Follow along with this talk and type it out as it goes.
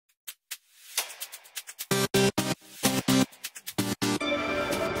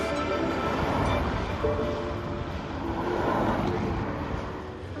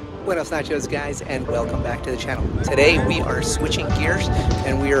Buenos nachos, guys, and welcome back to the channel. Today we are switching gears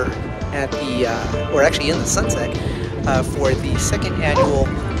and we are at the, we're actually in the Sunset for the second annual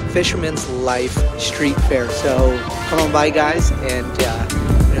Fisherman's Life Street Fair. So come on by, guys, and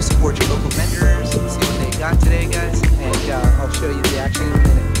we're gonna support your local vendors and see what they got today, guys, and I'll show you the action in a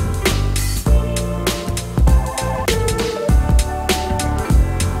minute.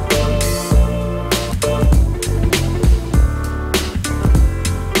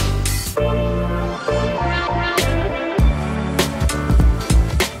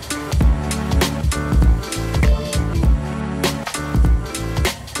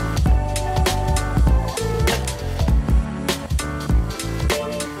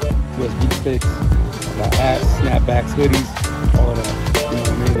 USB sticks, I got hats, snapbacks, hoodies, all of that, you know what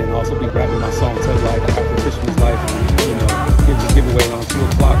I mean? And also be grabbing my song, Tell Life, after Fisherman's Life, you know, give a giveaway around 2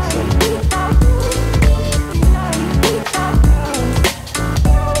 o'clock, so.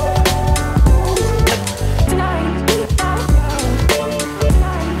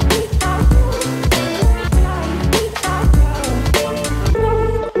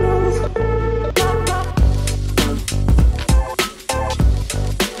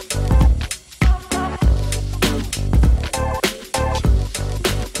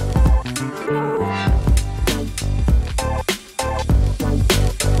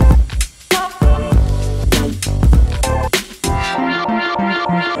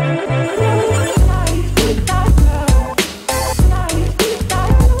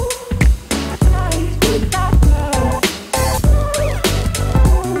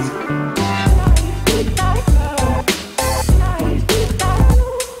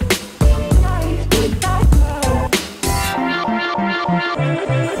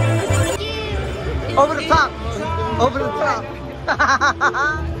 Over the top! Over the top!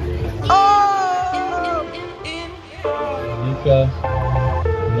 Oh! Nika,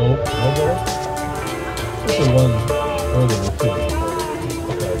 nope, no better. What's the one earlier too?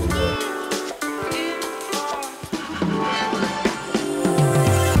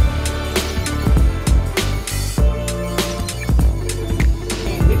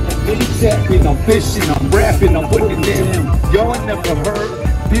 Tapping, I'm fishing, I'm rapping, I'm putting it down. Y'all never heard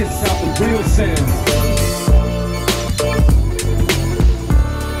this how the real sounds.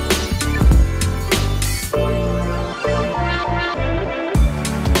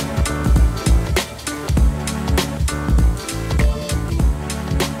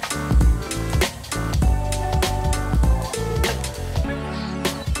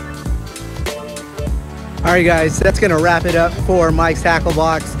 Alright, guys, that's gonna wrap it up for Mike's Tackle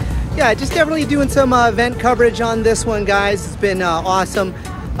Box. Yeah, just definitely doing some event coverage on this one, guys. It's been awesome.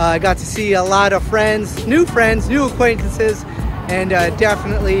 I got to see a lot of friends, new acquaintances, and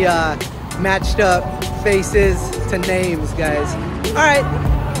definitely matched up faces to names, guys. All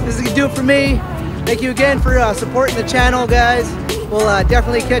right, this is gonna do it for me. Thank you again for supporting the channel, guys. We'll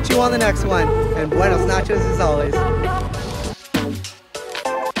definitely catch you on the next one. And buenos nachos as always.